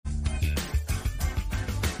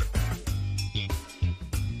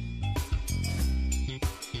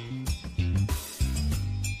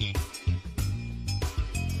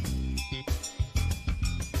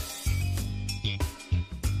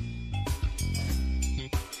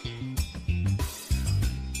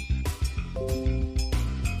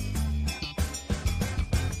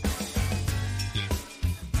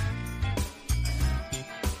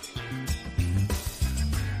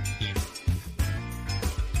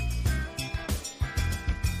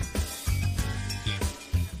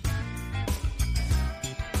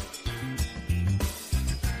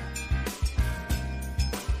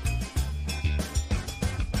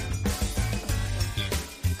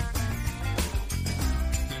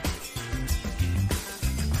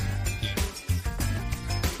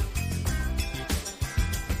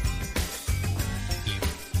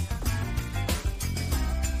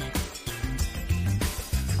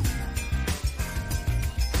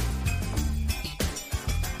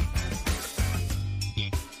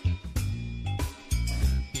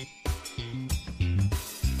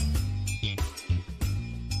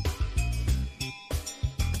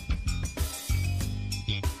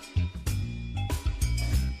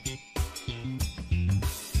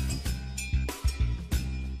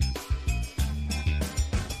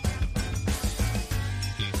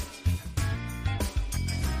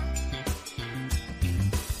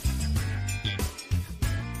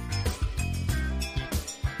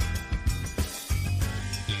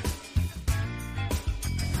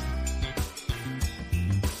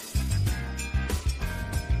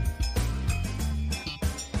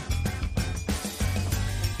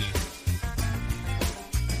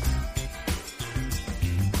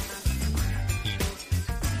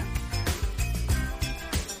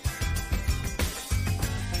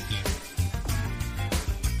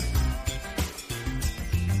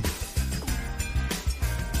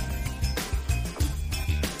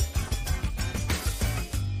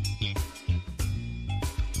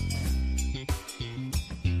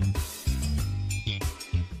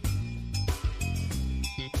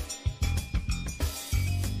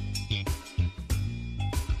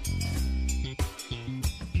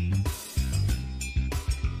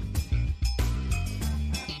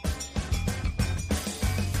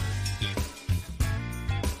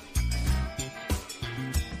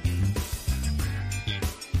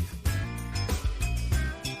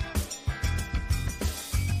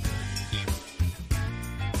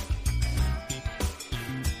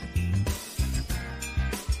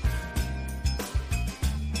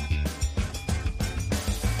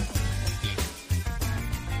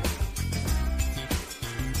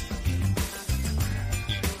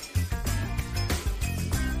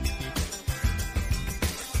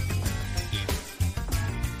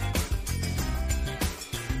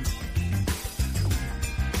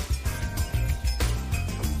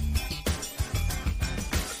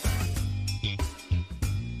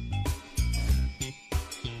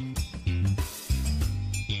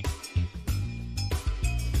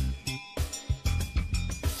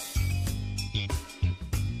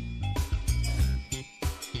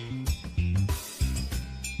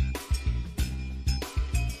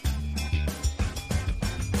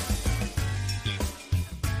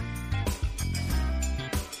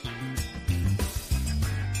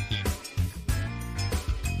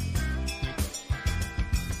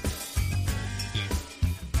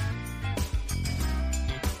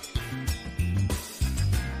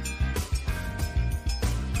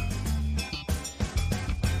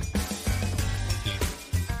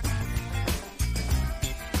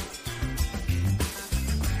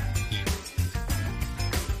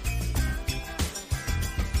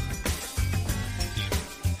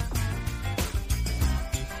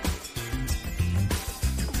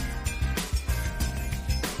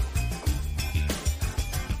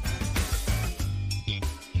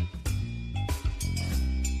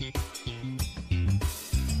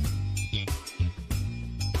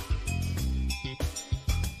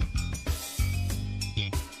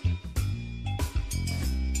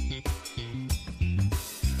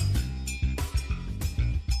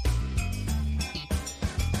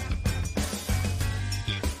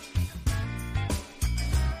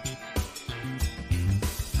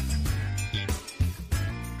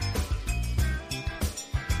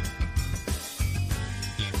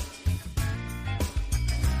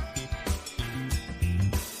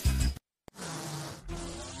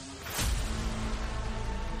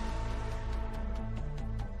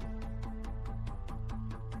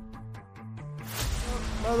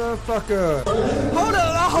motherfucker. Hold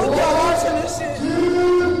up, I hope y'all watching this shit.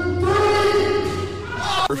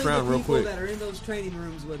 First round, real quick. People that are in those training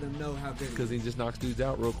rooms with him know how good. Because he just knocks dudes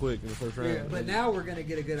out real quick in the first round. Yeah, but now we're gonna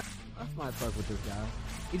get a good. I might fuck with this guy.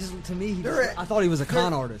 He just, to me, I thought he was a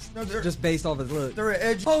con artist. No, just based off his look. They're at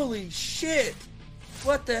edge. Holy shit!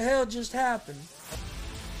 What the hell just happened?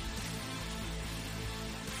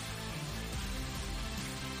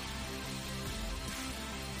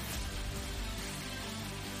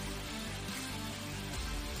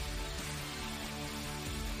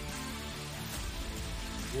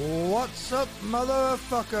 What's up,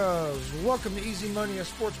 motherfuckers? Welcome to Easy Money, a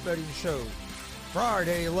sports betting show.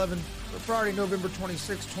 Friday, November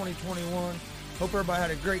 26, 2021. Hope everybody had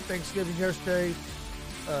a great Thanksgiving yesterday.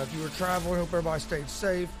 If you were traveling, hope everybody stayed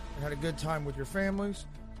safe and had a good time with your families.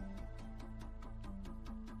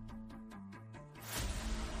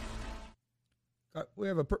 We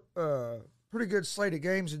have a pretty good slate of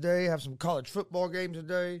games today. Have some college football games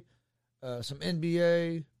today, some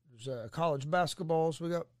NBA. There's college basketball, so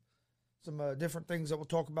we got some different things that we'll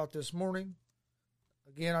talk about this morning.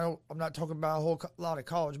 Again, I'm not talking about a whole lot of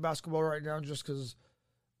college basketball right now just because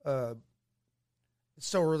it's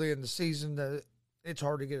so early in the season that it's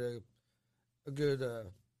hard to get a good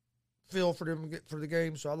feel for the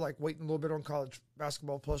game. So I like waiting a little bit on college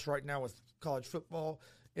basketball. Plus, right now with college football,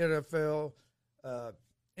 NFL,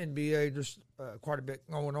 NBA, just quite a bit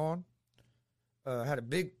going on. Had a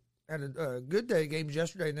good day of games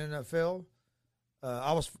yesterday in the NFL.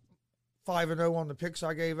 I was 5-0 on the picks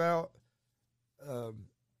I gave out.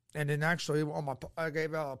 And then actually I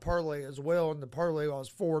gave out a parlay as well. And the parlay I was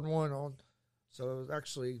 4-1 on. So it was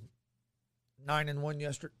actually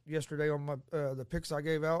 9-1 yesterday on my the picks I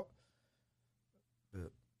gave out.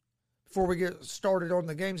 Before we get started on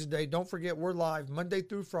the games today, don't forget we're live Monday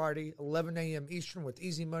through Friday, 11 a.m. Eastern with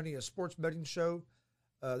Easy Money, a sports betting show.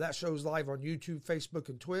 That show's live on YouTube, Facebook,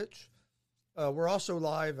 and Twitch. We're also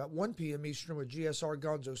live at 1 p.m. Eastern with GSR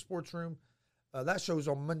Gonzo Sports Room. That show's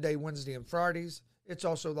on Monday, Wednesday, and Fridays. It's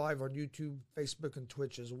also live on YouTube, Facebook, and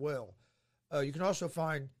Twitch as well. You can also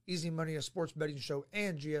find Easy Money, a sports betting show,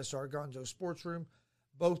 and GSR Gonzo Sports Room,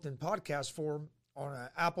 both in podcast form on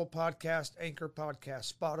Apple Podcast, Anchor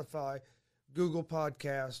Podcast, Spotify, Google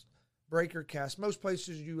Podcast, Breaker Cast. Most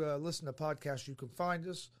places you listen to podcasts, you can find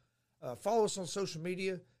us. Follow us on social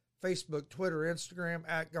media, Facebook, Twitter, Instagram,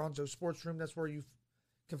 at Gonzo Sports Room. That's where you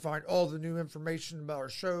can find all the new information about our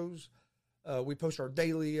shows. We post our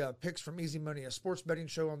daily picks from Easy Money, a sports betting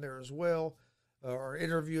show on there as well. Our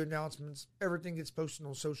interview announcements, everything gets posted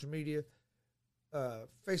on social media.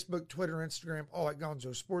 Facebook, Twitter, Instagram, all at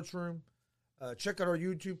Gonzo Sports Room. Check out our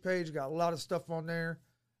YouTube page. Got a lot of stuff on there.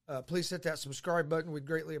 Please hit that subscribe button. We'd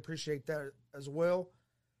greatly appreciate that as well.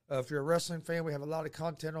 If you're a wrestling fan, we have a lot of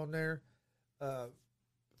content on there. I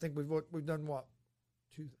think we've done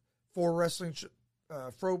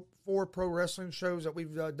four pro wrestling shows that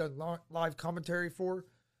we've done live commentary for.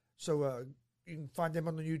 So you can find them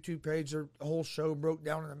on the YouTube page. They're a whole show broke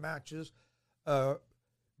down in the matches.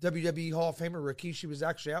 WWE Hall of Famer Rikishi was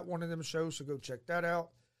actually at one of them shows, so go check that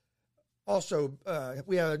out. Also,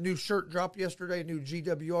 we had a new shirt drop yesterday, a new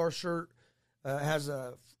GWR shirt.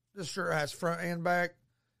 This shirt has front and back.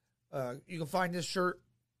 You can find this shirt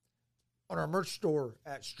on our merch store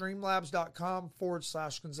at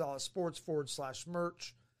streamlabs.com/Gonzalez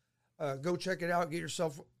Sports/merch. Go check it out. Get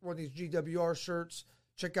yourself one of these GWR shirts.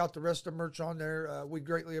 Check out the rest of the merch on there. We'd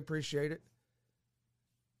greatly appreciate it.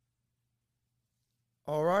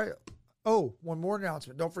 All right. Oh, one more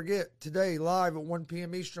announcement. Don't forget, today, live at 1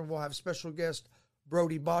 p.m. Eastern, we'll have special guest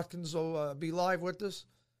Brody Botkins will be live with us.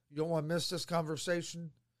 You don't want to miss this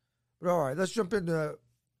conversation. But all right, let's jump into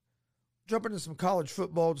some college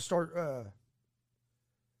football to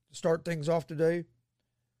start things off today.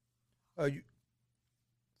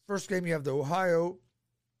 First game, you have the Ohio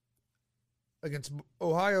against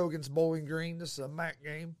Bowling Green. This is a MAC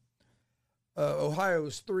game. Ohio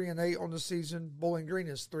is 3-8 on the season. Bowling Green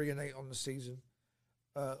is 3-8 on the season.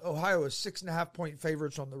 Ohio is 6.5-point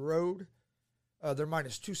favorites on the road. They're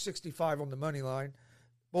minus 265 on the money line.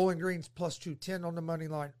 Bowling Green's plus 210 on the money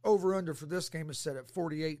line. Over under for this game is set at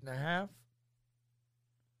 48.5.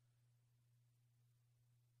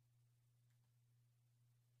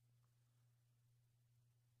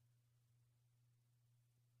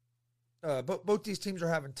 Both these teams are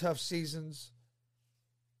having tough seasons.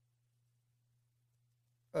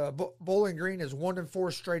 Bowling Green is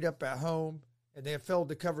 1-4 straight up at home, and they have failed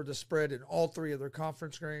to cover the spread in all three of their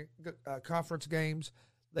conference games.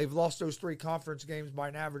 They've lost those three conference games by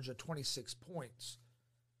an average of 26 points.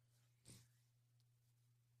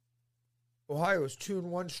 Ohio is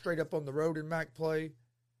 2-1 straight up on the road in MAC play.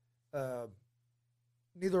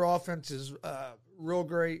 Neither offense is real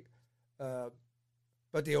great,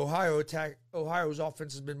 but the Ohio's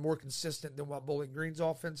offense has been more consistent than what Bowling Green's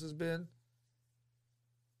offense has been.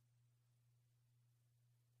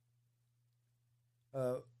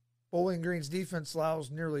 Bowling Green's defense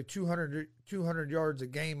allows nearly 200 yards a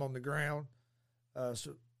game on the ground.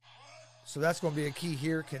 So that's going to be a key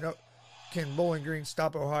here. Can Bowling Green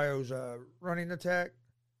stop Ohio's running attack?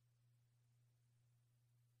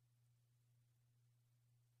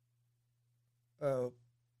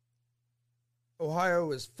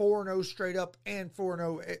 Ohio is 4-0 straight up and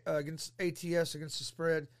 4-0 against ATS against the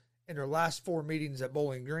spread in their last 4 meetings at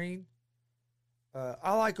Bowling Green.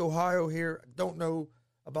 I like Ohio here. Don't know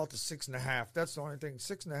about the 6.5. That's the only thing.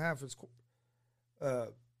 6.5 is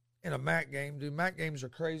in a MAC game. Dude, MAC games are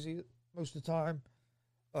crazy most of the time.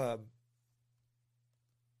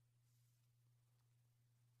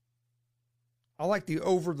 I like the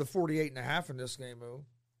over the 48.5 in this game, though.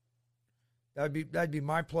 That'd be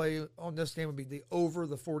my play on this game. Would be the over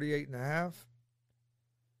the 48.5.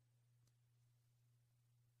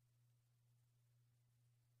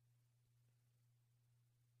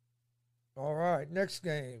 All right, next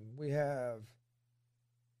game we have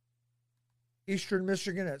Eastern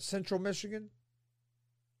Michigan at Central Michigan.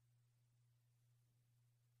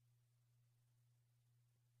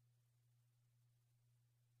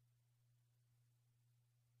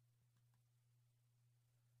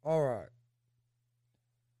 All right.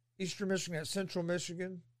 Eastern Michigan at Central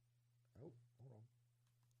Michigan. Oh, hold on.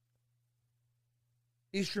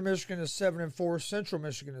 Eastern Michigan is 7-4. Central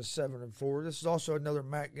Michigan is 7-4. This is also another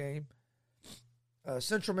MAC game.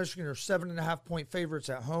 Central Michigan are 7.5 point favorites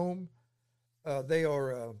at home. They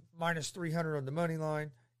are minus 300 on the money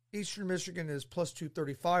line. Eastern Michigan is plus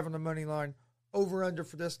 235 on the money line. Over under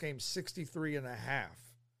for this game 63.5.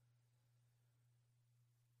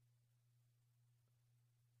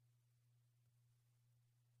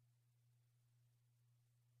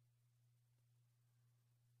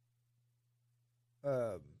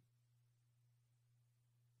 For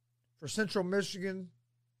Central Michigan,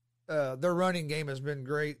 their running game has been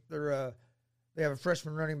great. They have a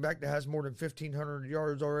freshman running back that has more than 1,500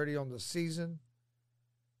 yards already on the season.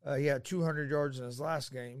 He had 200 yards in his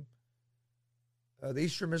last game. The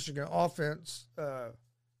Eastern Michigan offense,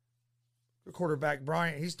 quarterback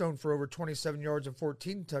Bryant, he's thrown for over 27 yards and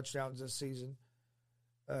 14 touchdowns this season.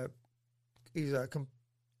 He's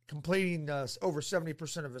completing over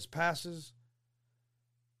 70% of his passes.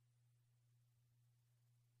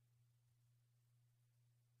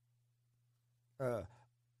 I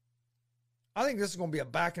think this is going to be a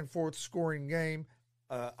back and forth scoring game.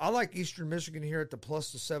 I like Eastern Michigan here at the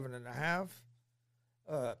plus the 7.5.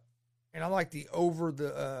 And I like the over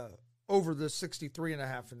the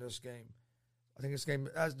 63.5 in this game. I think this game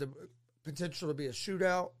has the potential to be a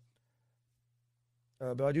shootout.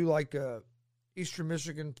 But I do like Eastern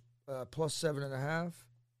Michigan plus 7.5.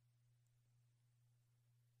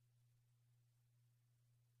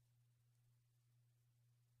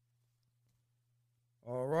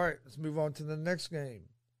 All right, let's move on to the next game.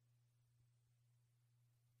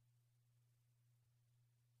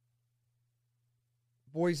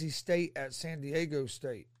 Boise State at San Diego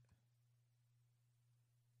State.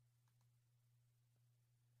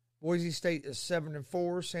 Boise State is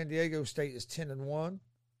 7-4. San Diego State is 10-1.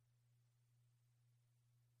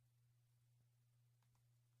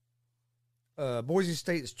 Boise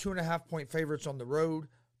State is 2.5 point favorites on the road.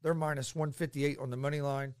 They're minus 158 on the money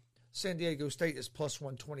line. San Diego State is plus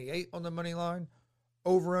 128 on the money line.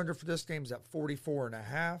 Over under for this game is at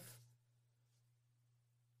 44.5.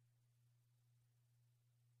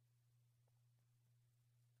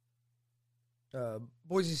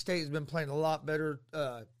 Boise State has been playing a lot better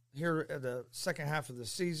here at the second half of the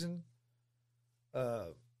season.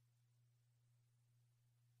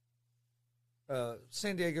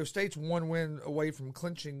 San Diego State's one win away from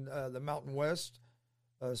clinching the Mountain West.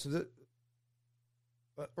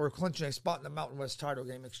 Or clinching a spot in the Mountain West title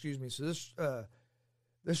game, excuse me. So this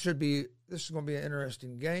is going to be an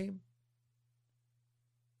interesting game.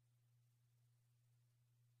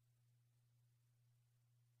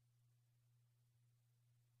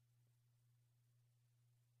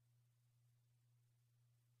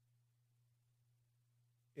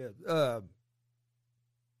 Yeah,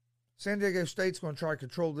 San Diego State's going to try to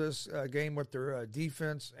control this game with their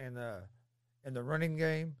defense and the running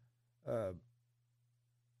game.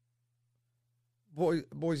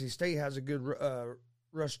 Boise State has a good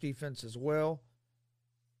rush defense as well.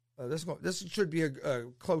 This should be a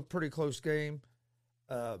pretty close game.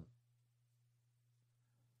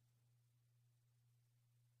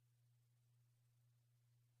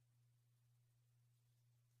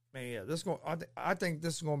 mean, yeah, this going. I think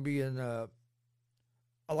this is going to be in.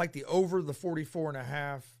 I like the over the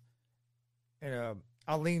 44.5, and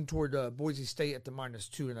I lean toward Boise State at the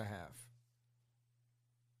 -2.5.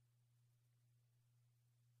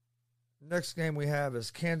 Next game we have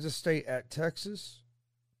is Kansas State at Texas.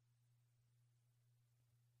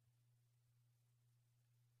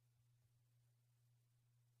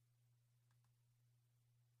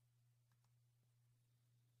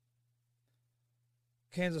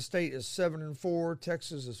 Kansas State is 7-4.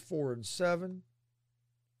 Texas is 4-7.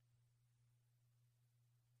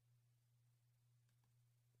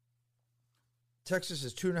 Texas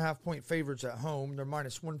is 2.5-point favorites at home. They're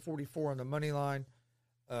 -144 on the money line.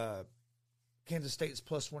 Kansas State is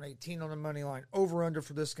 +118 on the money line. Over under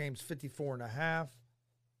for this game is 54.5.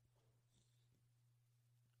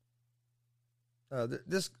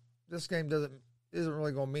 This game isn't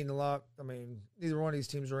really going to mean a lot. I mean, neither one of these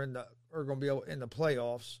teams are going to be in the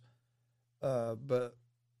playoffs. But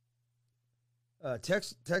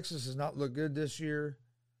Texas has not looked good this year.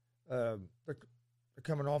 They're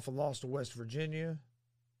coming off a loss to West Virginia.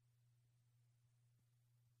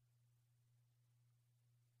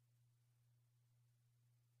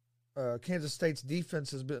 Kansas State's defense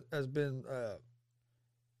has been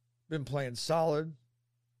playing solid.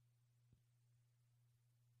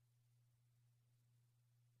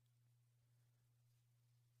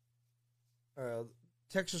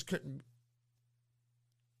 Texas couldn't.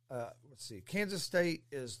 Let's see. Kansas State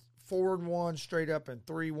is 4-1 straight up and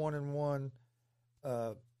 3-1-1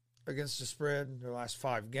 against the spread in their last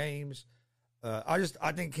 5 games. I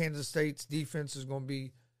think Kansas State's defense is going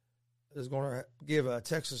to give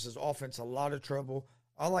Texas's offense a lot of trouble.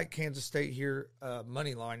 I like Kansas State here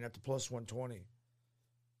money line at the +120.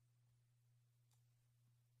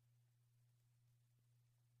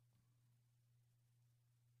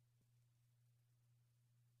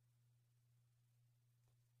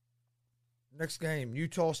 Next game,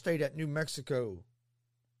 Utah State at New Mexico.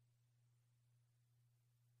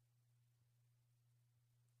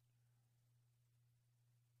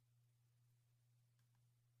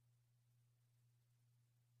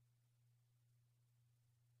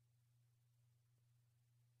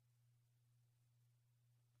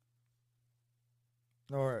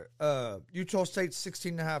 All right. Utah State's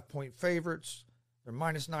 16.5-point favorites. They're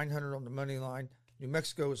 -900 on the money line. New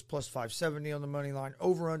Mexico is +570 on the money line.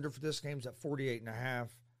 Over under for this game is at 48.5.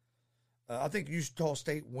 I think Utah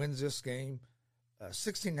State wins this game.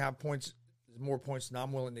 16.5 points is more points than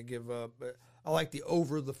I'm willing to give up, but I like the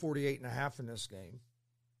over the 48.5 in this game.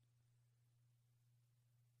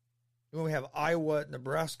 Then we have Iowa at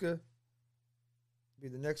Nebraska. Be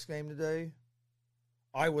the next game today.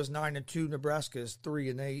 Iowa's 9-2. Nebraska is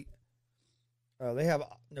 3-8. They have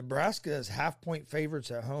Nebraska as half-point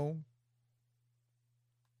favorites at home.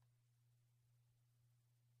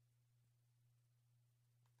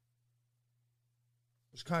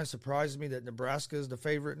 Which kind of surprises me that Nebraska is the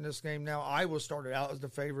favorite in this game now. Iowa started out as the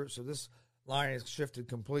favorite, so this line has shifted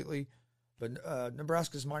completely. But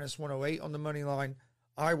Nebraska's -108 on the money line.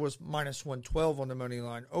 Iowa's -112 on the money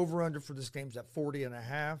line. Over-under for this game is at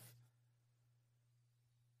 40.5.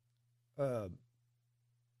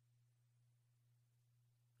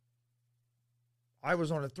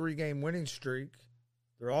 Iowa's on a 3-game winning streak.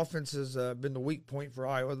 Their offense has been the weak point for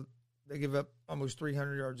Iowa. They give up almost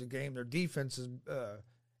 300 yards a game. Their defense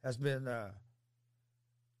has been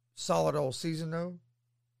solid all season, though.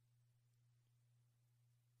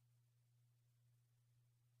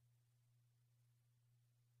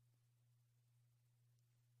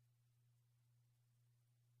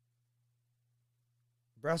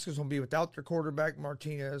 Nebraska's going to be without their quarterback,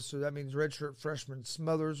 Martinez, so that means redshirt freshman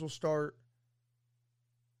Smothers will start.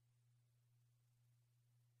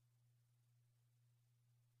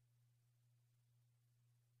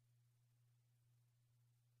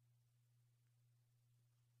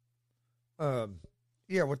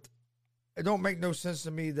 It don't make no sense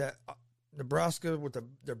to me that Nebraska, with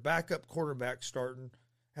their backup quarterback starting,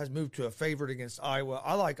 has moved to a favorite against Iowa.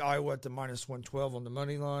 I like Iowa at the -112 on the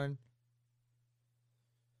money line.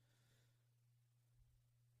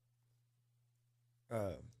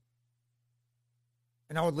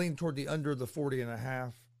 And I would lean toward the under the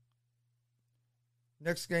 40.5.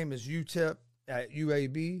 Next game is UTEP at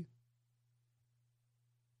UAB.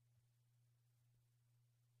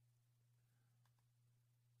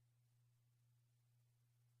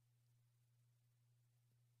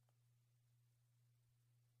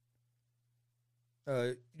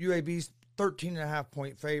 UAB's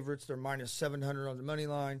 13.5-point favorites. They're -700 on the money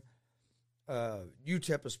line.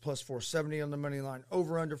 UTEP is +470 on the money line.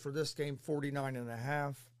 Over under for this game,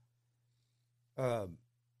 49.5.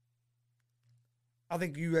 I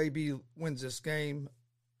think UAB wins this game,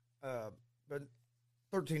 but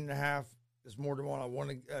 13.5 is more than what I want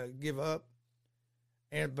to give up.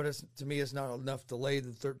 But to me, it's not enough to lay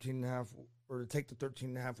the 13.5 or to take the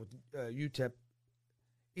 13.5 with UTEP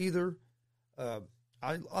either. I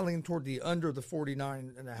lean toward the under the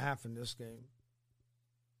 49.5 in this game.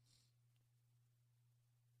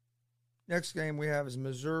 Next game we have is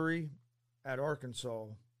Missouri at Arkansas.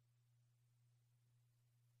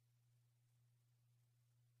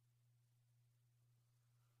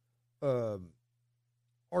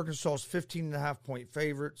 Arkansas's 15.5 point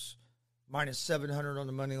favorites, minus 700 on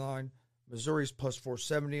the money line. Missouri's plus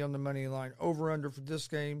 470 on the money line. Over under for this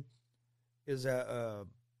game is at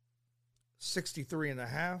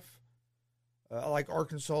 63.5. I like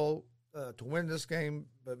Arkansas to win this game,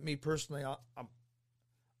 but me personally,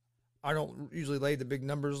 I don't usually lay the big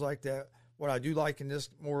numbers like that. What I do like in this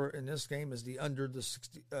game is the under the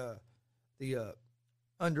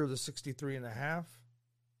 63.5.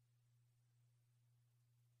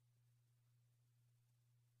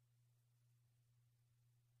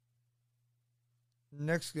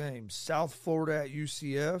 Next game, South Florida at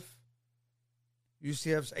UCF.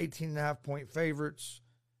 UCF's 18.5 point favorites.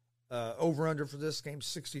 Over under for this game,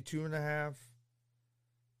 62.5.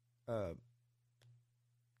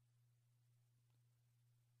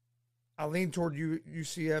 I lean toward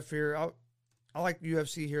UCF here. I like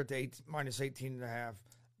UFC here at the minus 18.5.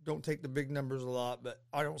 Don't take the big numbers a lot, but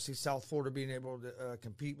I don't see South Florida being able to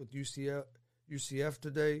compete with UCF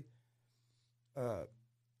today.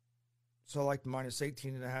 So I like the minus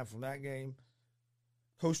 18.5 from that game.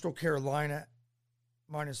 Coastal Carolina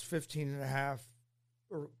minus 15.5.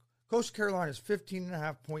 Or Coastal Carolina's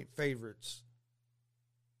 15.5 point favorites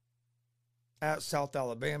at South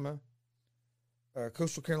Alabama.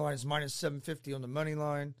 Coastal Carolina is minus 750 on the money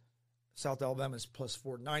line. South Alabama is plus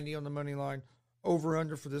 490 on the money line. Over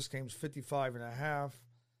under for this game is 55.5.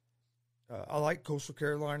 I like Coastal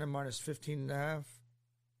Carolina minus 15.5.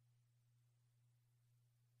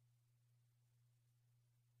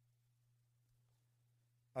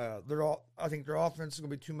 I think their offense is going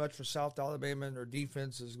to be too much for South Alabama, and their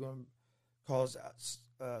defense is going to cause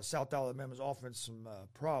South Alabama's offense some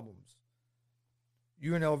problems.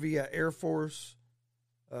 UNLV at Air Force.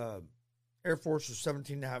 Air Force are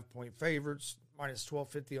 17.5 point favorites, minus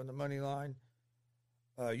 1250 on the money line.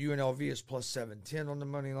 UNLV is plus 710 on the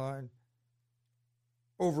money line.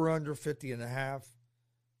 Over under 50.5.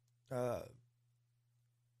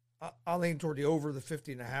 I lean toward the over the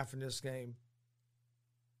 50.5 in this game.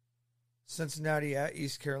 Cincinnati at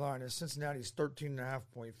East Carolina. Cincinnati's 13.5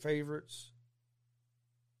 point favorites.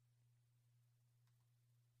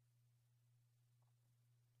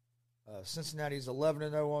 Cincinnati's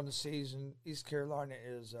 11-0 on the season. East Carolina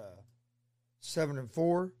is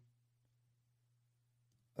 7-4.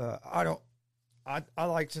 I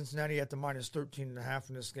like Cincinnati at the minus 13.5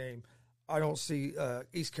 in this game. I don't see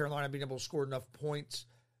East Carolina being able to score enough points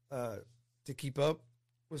to keep up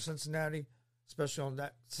with Cincinnati, especially on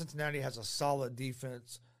that. Cincinnati has a solid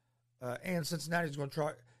defense, and Cincinnati's going to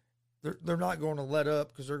try. They're not going to let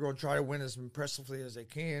up because they're going to try to win as impressively as they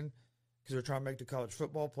can because they're trying to make the college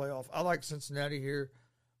football playoff. I like Cincinnati here,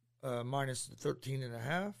 minus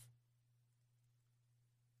 13.5.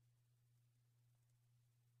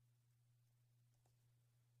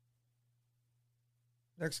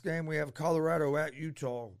 Next game, we have Colorado at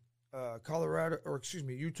Utah.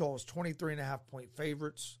 Utah is 23.5 point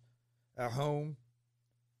favorites at home.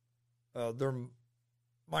 They're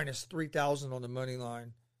minus 3,000 on the money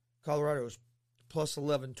line. Colorado is plus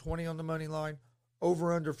 1120 on the money line.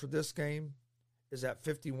 Over under for this game is at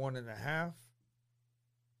 51.5.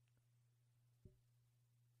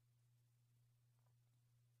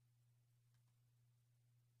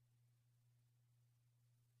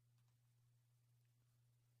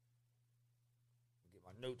 Get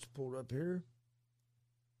my notes pulled up here.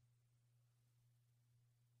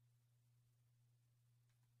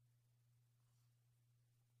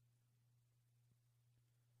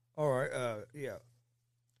 All right, yeah.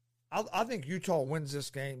 I think Utah wins this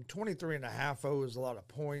game. 23.5 is a lot of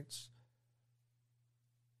points.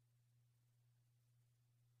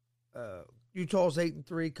 Utah's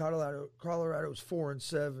 8-3. Colorado's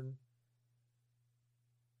 4-7.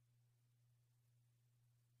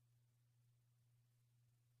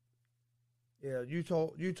 Yeah,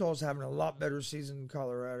 Utah's having a lot better season than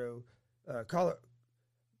Colorado.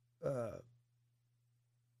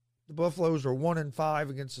 The Buffaloes are 1-5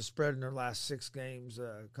 against the spread in their last 6 games.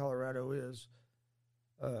 Colorado is.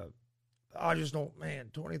 I just don't,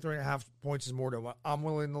 23.5 points is more than what I'm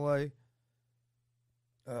willing to lay.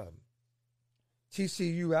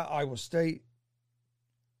 TCU at Iowa State.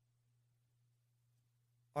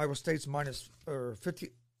 Iowa State's minus or 50.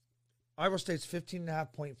 Iowa State's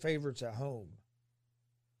 15.5-point favorites at home.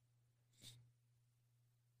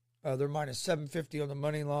 They're minus 750 on the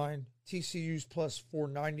money line. TCU's plus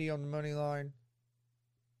 490 on the money line.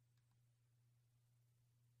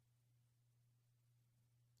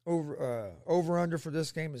 Over under for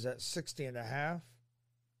this game is at 60.5.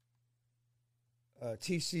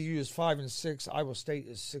 TCU is 5-6. Iowa State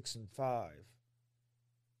is 6-5.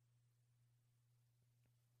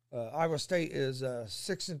 Iowa State is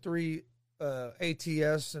 6-3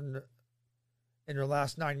 ATS in their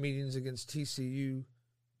last 9 meetings against TCU.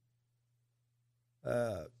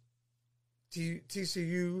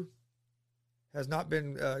 TCU has not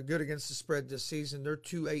been good against the spread this season. They're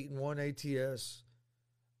 2-8-1 ATS.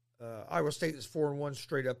 Iowa State is 4-1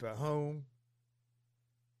 straight up at home.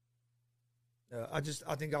 I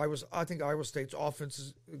think Iowa State's offense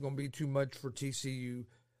is going to be too much for TCU.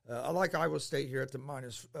 I like Iowa State here at the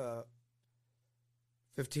minus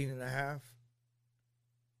 15.5.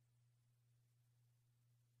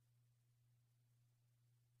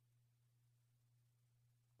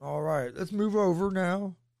 All right, let's move over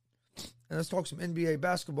now, and let's talk some NBA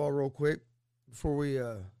basketball real quick before we,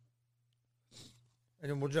 and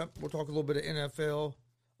then we'll talk a little bit of NFL.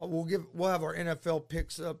 We'll have our NFL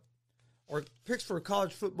picks up. Our picks for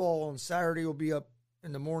college football on Saturday will be up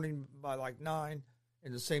in the morning by like 9,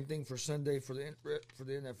 and the same thing for Sunday for the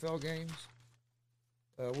NFL games.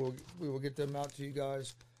 We will get them out to you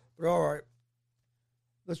guys. But all right,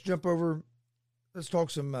 let's jump over. Let's talk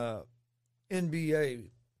some NBA.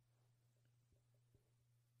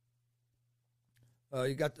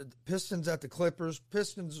 You got the Pistons at the Clippers.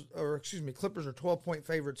 Clippers are 12-point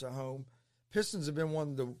favorites at home. Pistons have been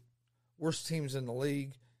one of the worst teams in the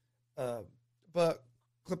league. But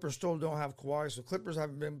Clippers still don't have Kawhi, so Clippers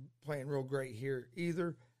haven't been playing real great here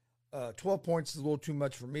either. 12 points is a little too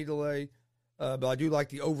much for me to lay, but I do like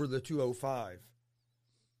the over the 205.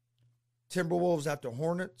 Timberwolves at the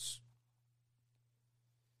Hornets.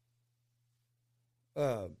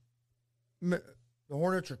 The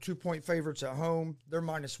Hornets are 2-point favorites at home. They're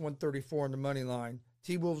minus 134 on the money line.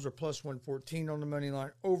 T-Wolves are plus 114 on the money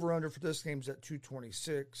line. Over-under for this game is at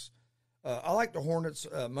 226. I like the Hornets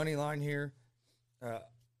money line here. I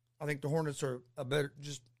think the Hornets are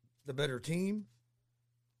the better team.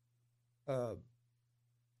 So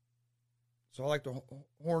I like the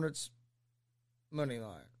Hornets money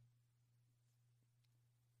line.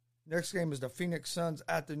 Next game is the Phoenix Suns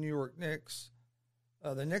at the New York Knicks.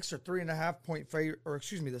 The Knicks are 3.5-point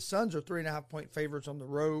the Suns are 3.5-point favorites on the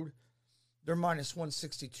road. They're minus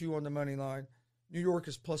 162 on the money line. New York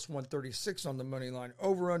is plus 136 on the money line.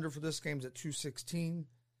 Over-under for this game is at 216.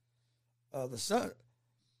 The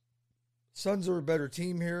Suns are a better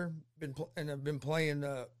team here, have been playing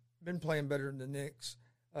better than the Knicks.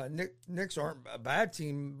 Knicks aren't a bad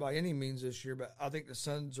team by any means this year, but I think the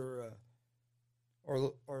Suns are a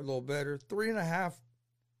little better. 3.5.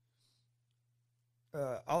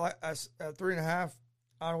 I like 3.5.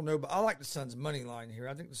 I don't know, but I like the Suns money line here.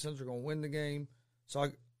 I think the Suns are going to win the game, so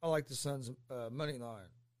I like the Suns money line.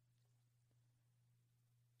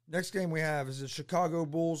 Next game we have is the Chicago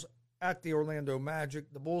Bulls at the Orlando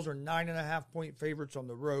Magic. The Bulls are 9.5-point favorites on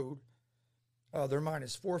the road. They're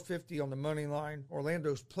minus 450 on the money line.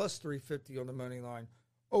 Orlando's plus 350 on the money line.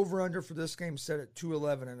 Over-under for this game set at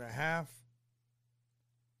 211.5.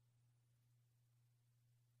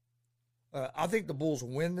 I think the Bulls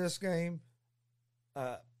win this game.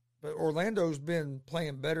 But Orlando's been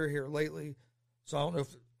playing better here lately, so I don't know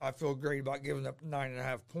if I feel great about giving up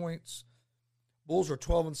 9.5 points. Bulls are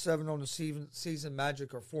 12-7 on the season.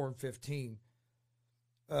 Magic are 4-15.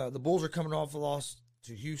 The Bulls are coming off a loss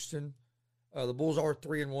to Houston. The Bulls are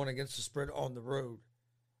 3-1 against the spread on the road.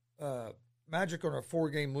 Magic on a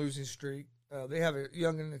 4-game losing streak. They have a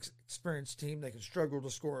young and experienced team. They can struggle to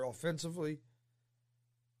score offensively.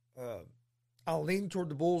 I'll lean toward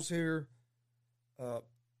the Bulls here. I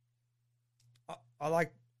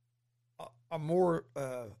like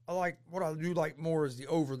what I do like more is the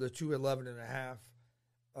over the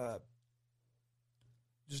 211.5.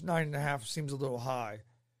 Just 9.5 seems a little high.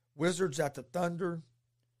 Wizards at the Thunder.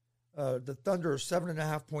 The Thunder are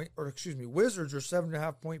 7.5 Wizards are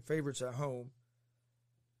 7.5-point favorites at home.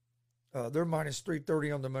 They're minus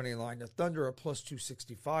 330 on the money line. The Thunder are plus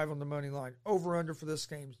 265 on the money line. Over under for this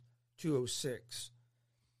game 206.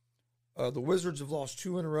 The Wizards have lost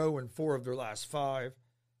 2 in a row in 4 of their last 5.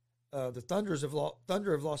 The Thunder have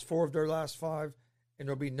lost 4 of their last 5, and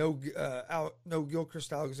there'll be no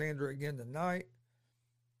Gilchrist Alexander again tonight.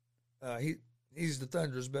 He's the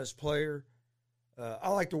Thunder's best player. I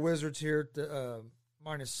like the Wizards here at the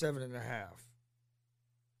minus 7.5.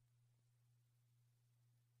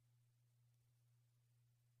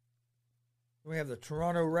 We have the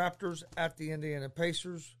Toronto Raptors at the Indiana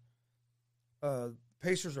Pacers.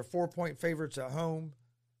 Pacers are 4-point favorites at home,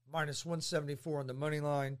 minus 174 on the money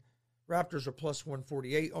line. Raptors are plus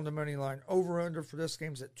 148 on the money line. Over-under for this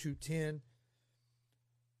game is at 210.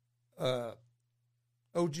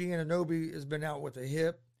 OG Anunoby has been out with a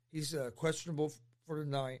hip. He's questionable for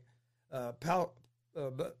tonight. But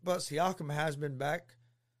Siakam has been back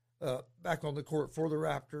on the court for the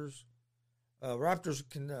Raptors. Raptors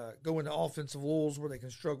can go into offensive lulls where they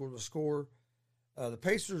can struggle to score. The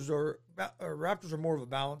Raptors are more of a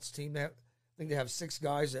balanced team. I think they have 6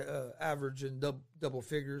 guys that average in double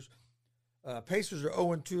figures. Pacers are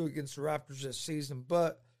 0-2 against the Raptors this season,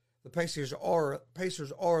 but the Pacers are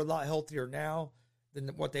a lot healthier now than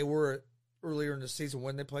what they were earlier in the season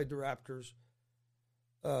when they played the Raptors.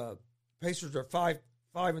 Pacers are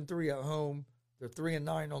 5-3 at home. They're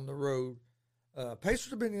 3-9 on the road.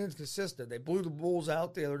 Pacers have been inconsistent. They blew the Bulls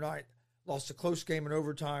out the other night, lost a close game in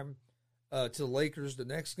overtime to the Lakers the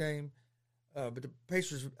next game. But the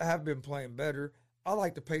Pacers have been playing better. I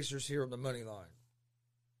like the Pacers here on the money line.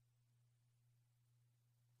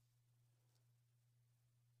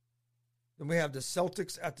 Then we have the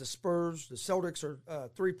Celtics at the Spurs. The Celtics are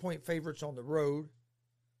 3-point favorites on the road.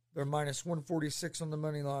 They're minus 146 on the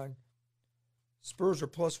money line. Spurs are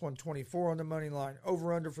plus 124 on the money line.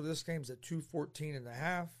 Over-under for this game is at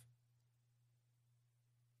 214.5.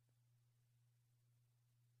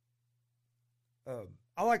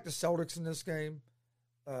 I like the Celtics in this game.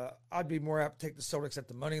 I'd be more apt to take the Celtics at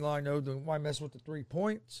the money line, though, than why mess with the 3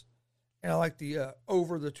 points. And I like the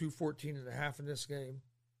over the 214.5 in this game.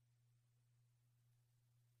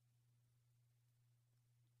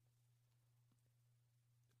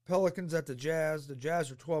 Pelicans at the Jazz. The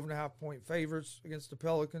Jazz are 12.5-point favorites against the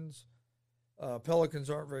Pelicans. Pelicans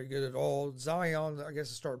aren't very good at all. Zion, I guess,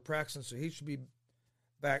 has started practicing, so he should be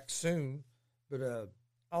back soon. But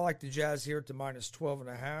I like the Jazz here at the minus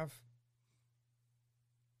 12.5.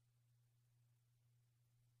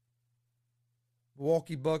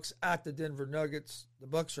 Milwaukee Bucks at the Denver Nuggets. The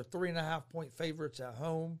Bucks are 3.5-point favorites at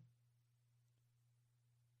home.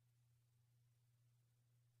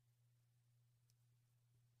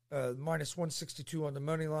 Minus 162 on the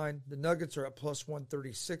money line. The Nuggets are at plus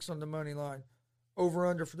 136 on the money line.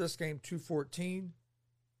 Over-under for this game, 214.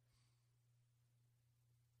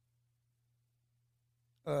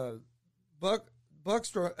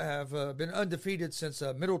 Bucks have been undefeated since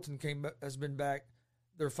Middleton has been back.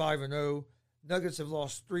 They're 5-0. Nuggets have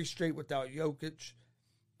lost 3 straight without Jokic.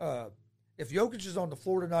 If Jokic is on the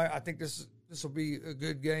floor tonight, I think this will be a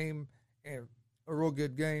good game, and a real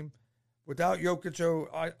good game. Without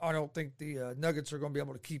Jokic, I don't think the Nuggets are going to be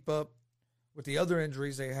able to keep up with the other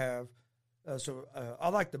injuries they have. So I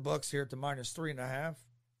like the Bucks here at the minus 3.5.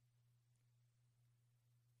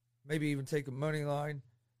 Maybe even take a money line.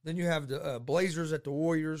 Then you have the Blazers at the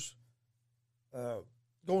Warriors.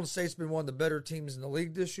 Golden State's been one of the better teams in the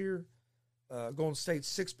league this year. Golden State's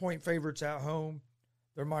 6-point favorites at home.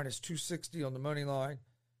 They're minus 260 on the money line.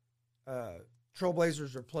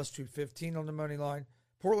 Trailblazers are plus 215 on the money line.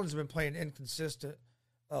 Portland's been playing inconsistent.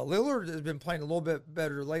 Lillard has been playing a little bit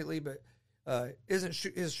better lately, but his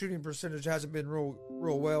shooting percentage hasn't been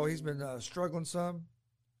real well. He's been struggling some.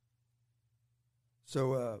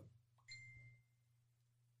 So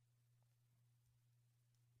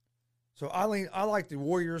I like the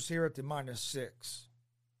Warriors here at the minus 6.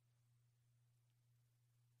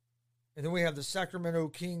 And then we have the Sacramento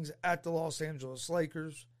Kings at the Los Angeles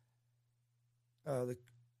Lakers. The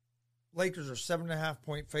Lakers are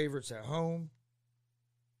 7.5-point favorites at home.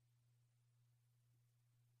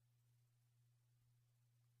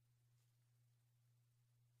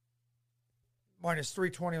 Minus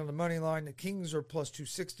 320 on the money line. The Kings are plus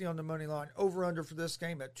 260 on the money line. Over-under for this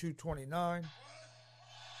game at 229.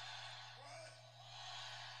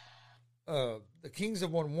 The Kings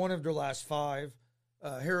have won 1 of their last 5.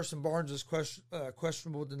 Harrison Barnes is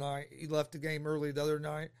questionable tonight. He left the game early the other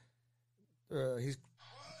night. He's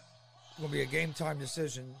going to be a game-time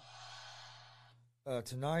decision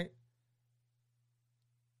tonight.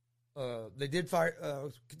 They did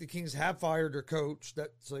fire. The Kings have fired their coach.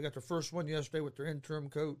 So they got their first one yesterday with their interim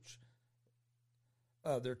coach.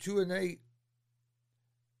 They're 2-8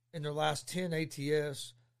 in their last 10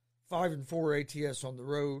 ATS, 5-4 ATS on the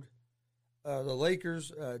road. The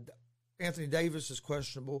Lakers, Anthony Davis is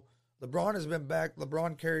questionable. LeBron has been back.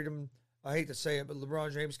 LeBron carried him. I hate to say it, but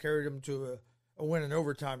LeBron James carried him to a win in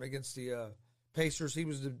overtime against the Pacers. He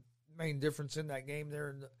was the main difference in that game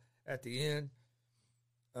there at the end.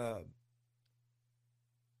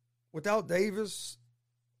 Without Davis,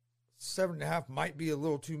 7.5 might be a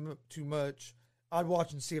little too much. I'd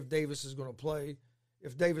watch and see if Davis is going to play.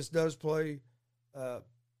 If Davis does play, I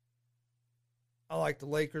like the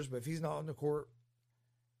Lakers, but if he's not on the court,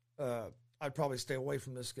 I'd probably stay away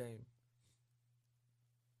from this game.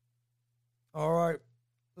 All right,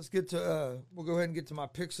 let's get to, we'll go ahead and get to my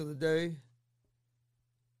picks of the day.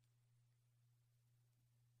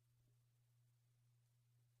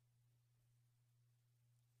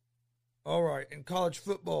 All right, in college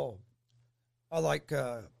football, I like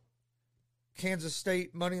Kansas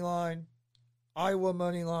State money line, Iowa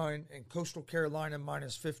money line, and Coastal Carolina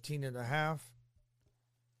minus 15.5.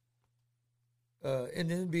 In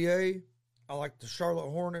the NBA, I like the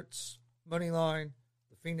Charlotte Hornets money line,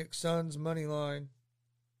 the Phoenix Suns money line,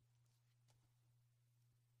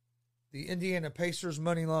 the Indiana Pacers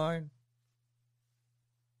money line,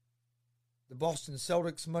 the Boston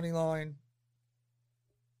Celtics money line,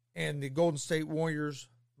 and the Golden State Warriors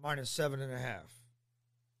minus 7.5.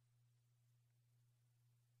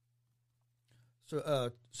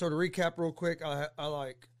 So to recap real quick, I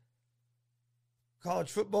like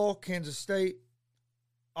college football, Kansas State,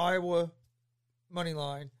 Iowa money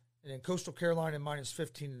line, and then Coastal Carolina minus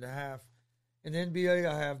 15.5. In the NBA,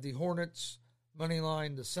 I have the Hornets money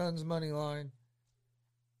line, the Suns money line,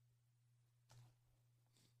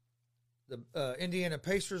 the Indiana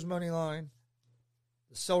Pacers money line,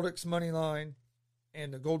 the Celtics money line,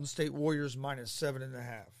 and the Golden State Warriors minus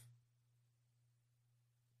 7.5.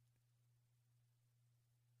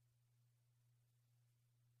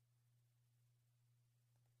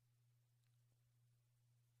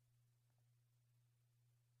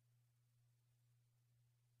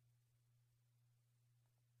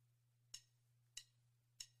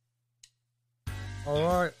 All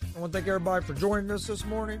right. I want to thank everybody for joining us this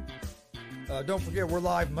morning. Don't forget, we're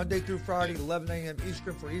live Monday through Friday, 11 a.m.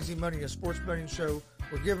 Eastern for Easy Money, a sports betting show.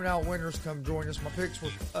 We're giving out winners. Come join us. My picks were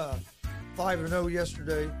 5-0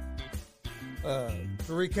 yesterday. To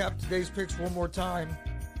recap today's picks one more time,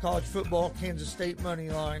 college football, Kansas State money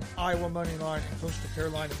line, Iowa money line, and Coastal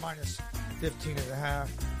Carolina minus 15.5.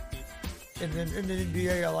 And then in the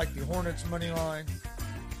NBA, I like the Hornets money line,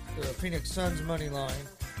 the Phoenix Suns money line,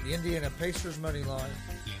 the Indiana Pacers money line,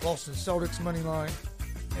 Boston Celtics money line,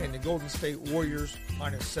 and the Golden State Warriors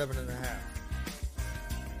minus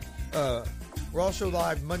 7.5. We're also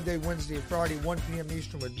live Monday, Wednesday, and Friday, 1 p.m.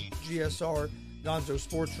 Eastern with GSR, Gonzo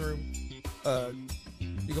Sports Room.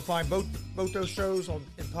 You can find both those shows in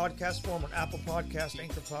podcast form on Apple Podcast,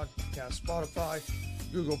 Anchor Podcast, Spotify,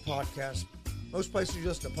 Google Podcast. Most places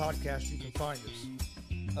just a podcast, you can find us.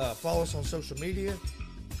 Follow us on social media,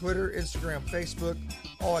 Twitter, Instagram, Facebook,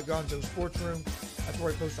 all at Gonzo Sports Room. That's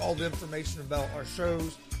where I post all the information about our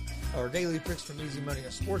shows. Our daily picks from Easy Money,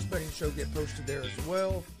 a sports betting show, get posted there as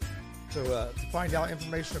well. So to find out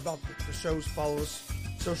information about the shows, follow us,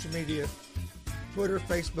 social media, Twitter,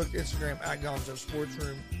 Facebook, Instagram, at Gonzo Sports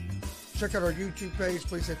Room. Check out our YouTube page.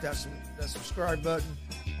 Please hit that subscribe button.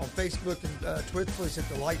 On Facebook and Twitch, please hit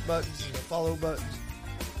the like buttons and the follow buttons.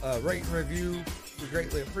 Rate and review. We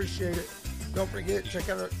greatly appreciate it. Don't forget, check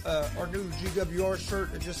out our new GWR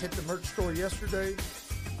shirt that just hit the merch store yesterday.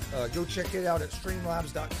 Go check it out at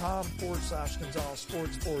streamlabs.com/Gonzalez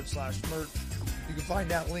Sports/merch. You can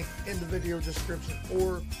find that link in the video description,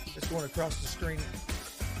 or it's going across the screen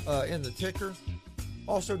in the ticker.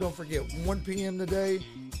 Also, don't forget, 1 p.m. today,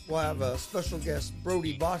 we'll have a special guest,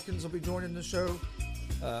 Brody Botkins, will be joining the show.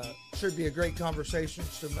 Should be a great conversation,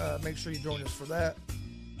 so make sure you join us for that.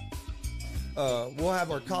 We'll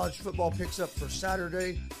have our college football picks up for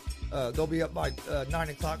Saturday. They'll be up by 9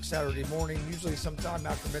 o'clock Saturday morning, usually sometime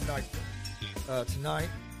after midnight tonight.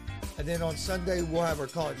 And then on Sunday, we'll have our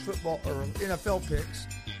college football or NFL picks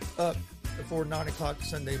up before 9 o'clock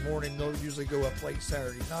Sunday morning. They'll usually go up late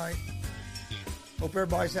Saturday night. Hope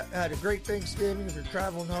everybody's had a great Thanksgiving. If you're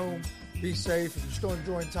traveling home, be safe. If you're still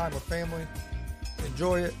enjoying time with family,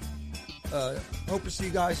 enjoy it. Hope to see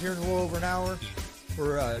you guys here in a little over an hour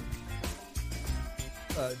for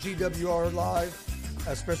GWR Live.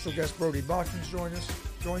 Special guest Brody Botkins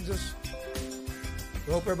joins us.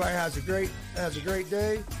 We hope everybody has a great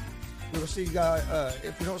day. We will see you guys.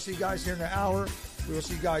 If we don't see you guys here in an hour, we will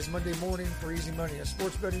see you guys Monday morning for Easy Money, a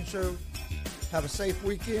sports betting show. Have a safe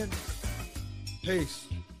weekend. Peace.